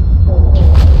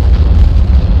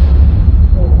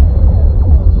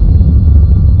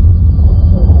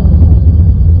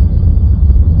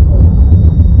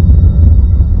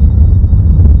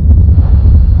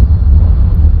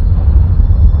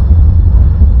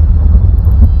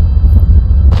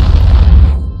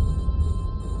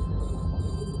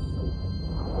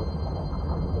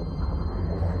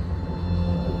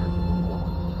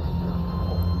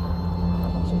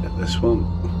 This one.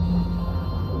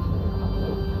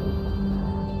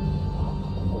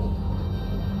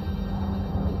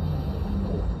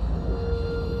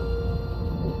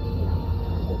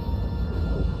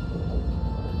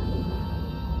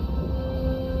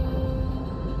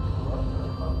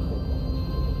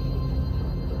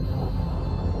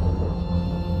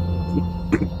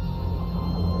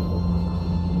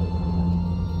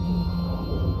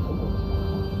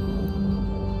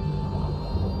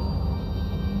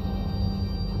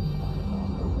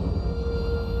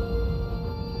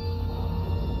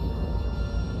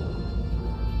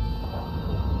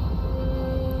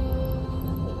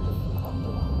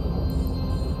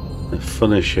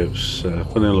 Funny ships,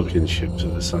 funny looking ships are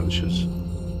the Sanchez,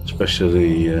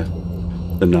 especially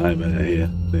the Nightmare here,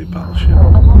 the battleship. A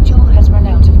module has run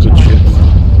out of Good charge. ship,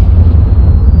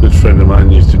 man. Good friend of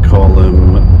mine used to call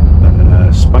them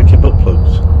spiky butt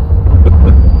plugs.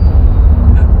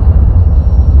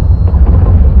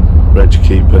 Reg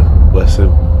keeper, bless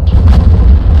him.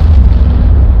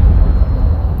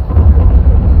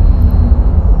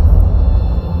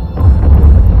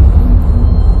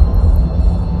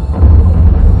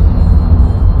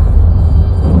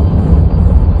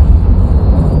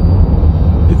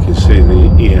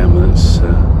 EM that's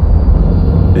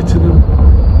hitting them.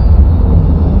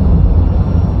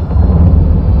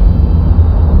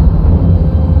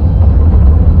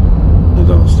 They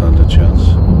don't stand a chance.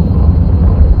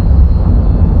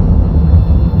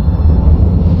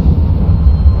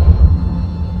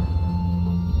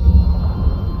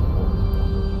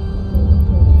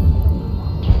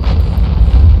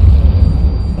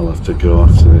 I'll have to go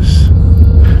after this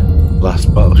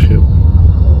last battleship.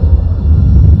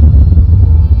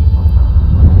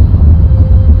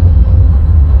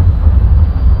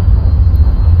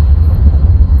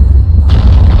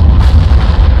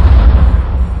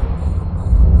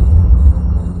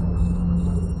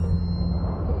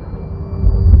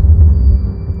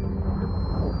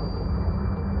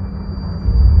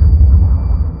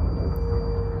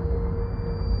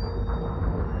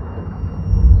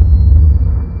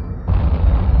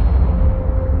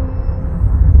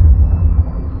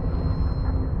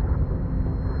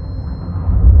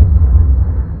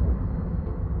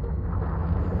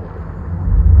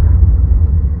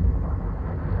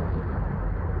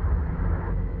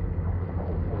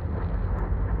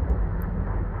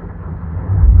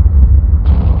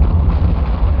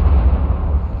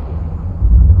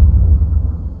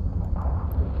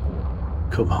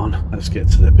 Come on, let's get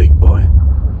to the big boy.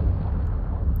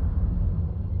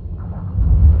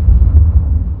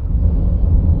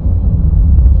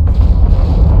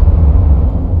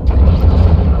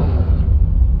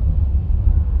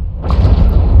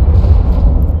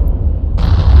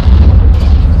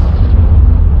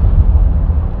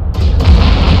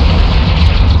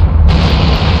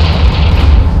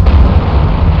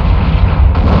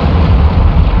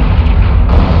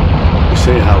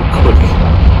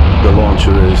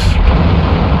 danger is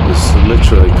there's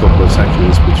literally a couple of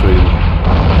seconds between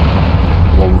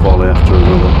one volley after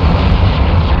another.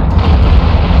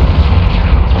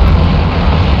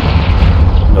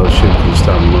 No ship can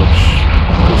stand much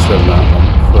withstand that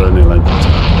for any length of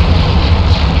time.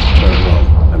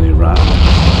 Well, any round.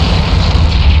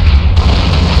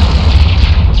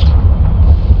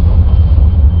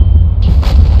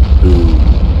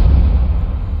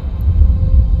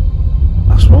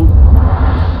 Last one.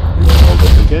 We're all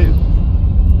at the gate.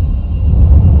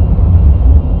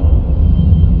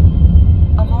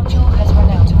 A module has run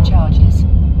out of charges.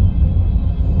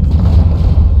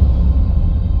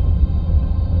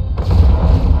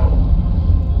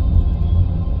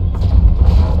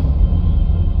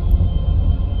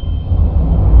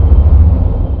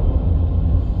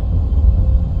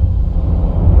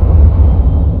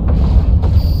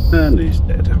 And he's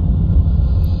dead.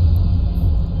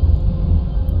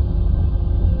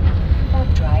 Warp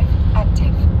drive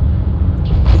active.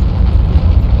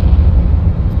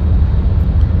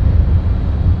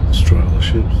 Destroy all the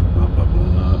ships. Blah, blah,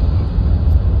 blah.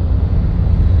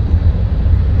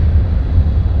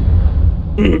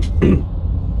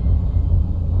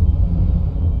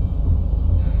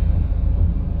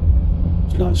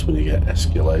 It's nice when you get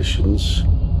escalations.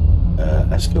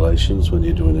 Escalations when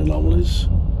you're doing anomalies.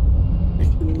 It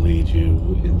can lead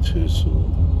you into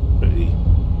some pretty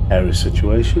hairy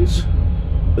situations,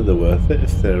 but they're worth it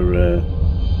if they're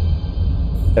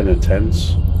 10 or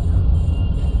 10s.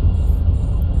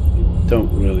 You don't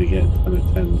really get 10 or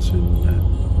 10s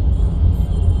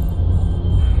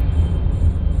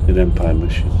in Empire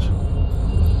missions.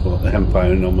 Well, the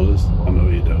Empire anomalies, I know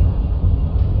you don't.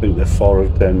 I think they're 4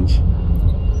 of 10s.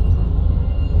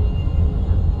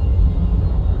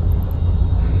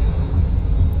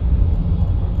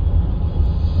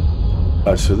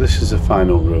 Right, so this is the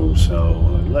final room, so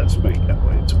let's make our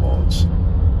way towards.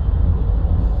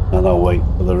 And I'll wait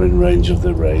till they're in range of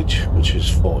the rage, which is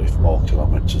 44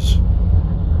 kilometers.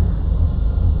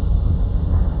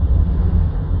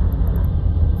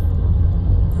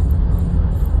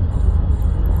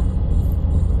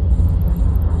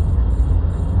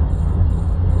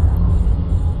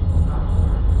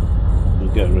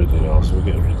 We'll get rid of yours, we'll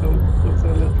get rid of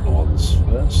the little ones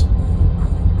first.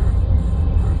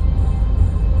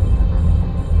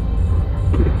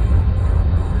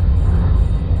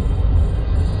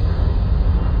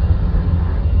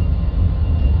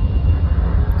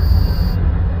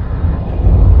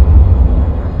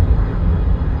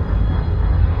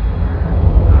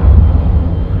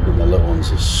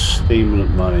 Steaming at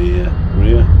my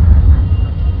rear,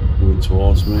 coming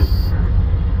towards me.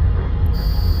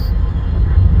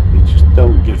 You just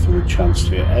don't give them a chance to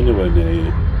get anywhere near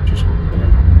you. Just kill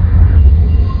them.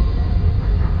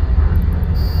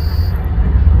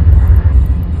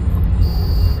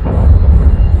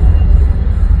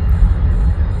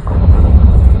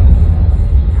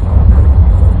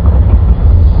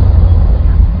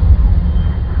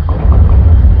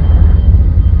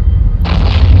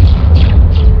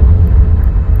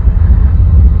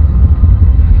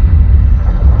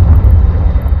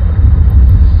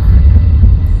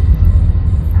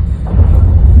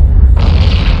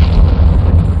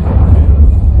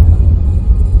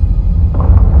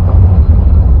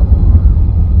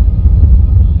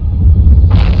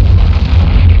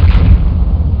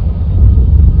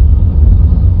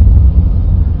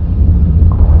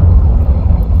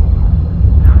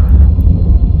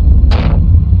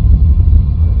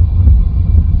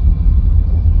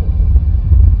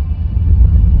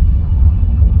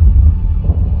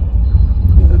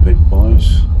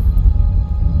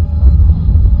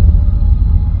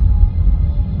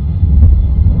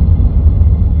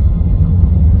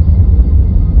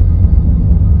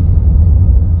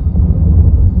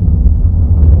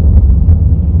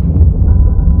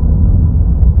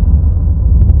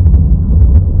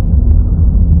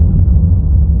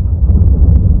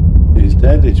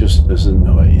 He just doesn't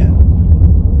know it yet.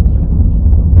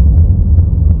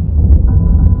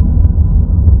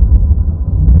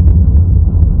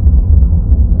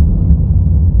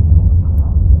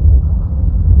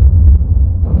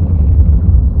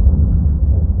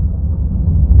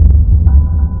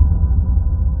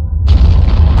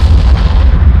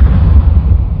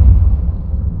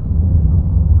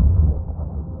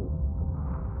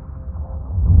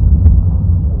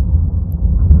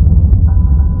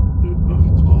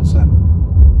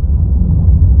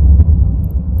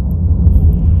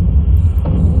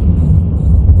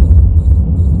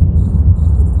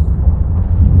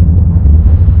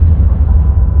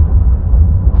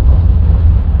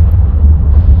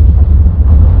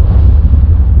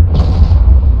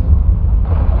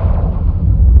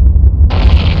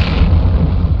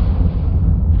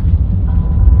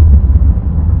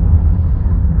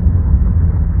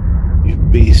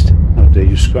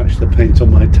 scratch the paint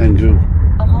on my Tengu,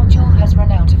 A module has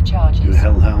run out of charges. you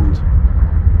hellhound.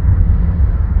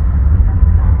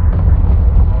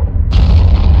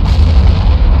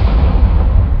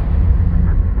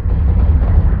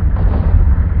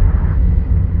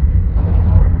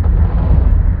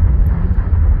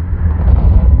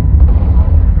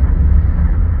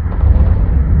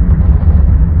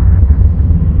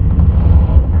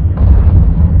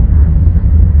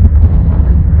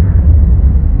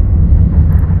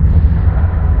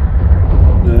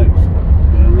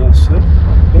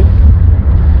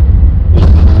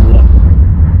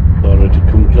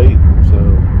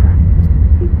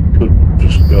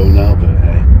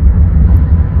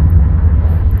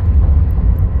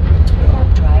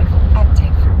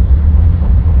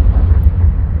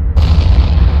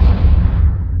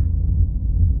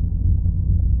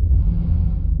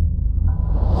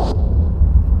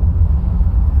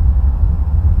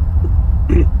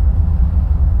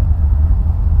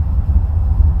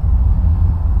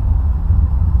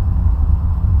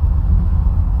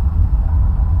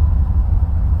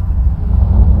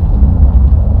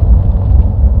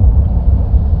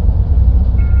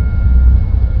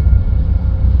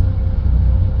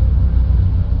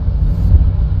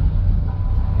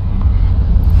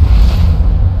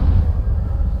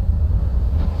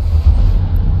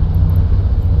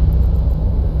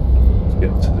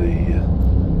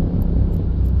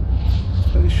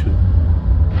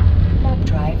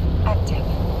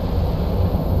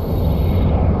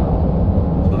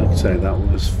 Say that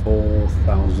was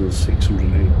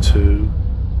 4,682.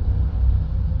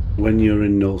 When you're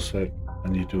in nullsec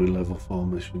and you're doing level 4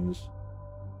 missions,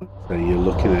 I'd say you're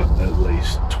looking at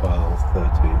least 12,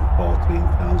 13,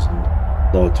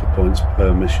 14,000 loyalty points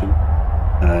per mission,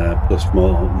 plus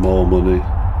more money.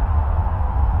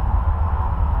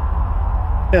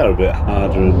 They are a bit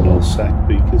harder in nullsec,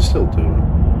 but you can still do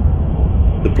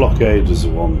them. The blockade is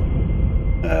the one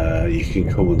you can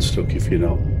come unstuck if you're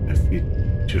not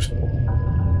just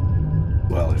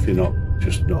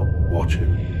not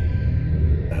watching.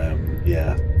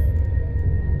 Yeah.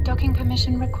 Docking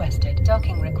permission requested.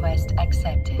 Docking request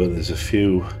accepted. But there's a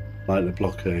few, like the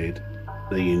blockade,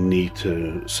 that you need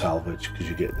to salvage because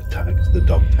you get the tags, the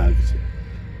dog tags,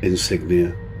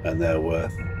 insignia, and they're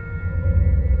worth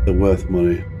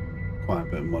money, quite a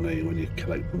bit of money when you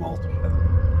collect them all together.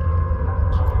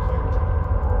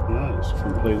 Right, let's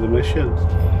complete the mission.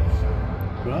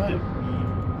 Right.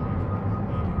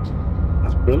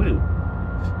 That's brilliant.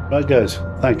 Right guys,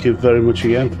 thank you very much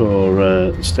again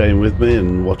for staying with me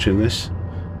and watching this.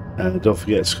 Don't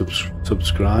forget to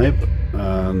subscribe,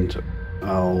 and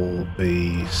I'll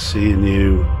be seeing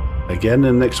you again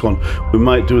in the next one. We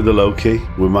might do the Loki,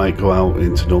 we might go out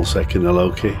into nullsec in the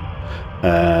Loki.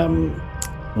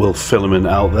 We'll film it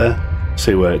out there,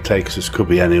 see where it takes us, could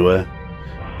be anywhere.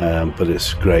 But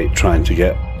it's great trying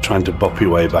to bop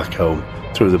your way back home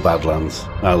through the Badlands.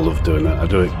 I love doing it. I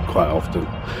do it quite often.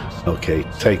 Okay,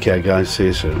 take care guys, see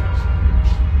you soon.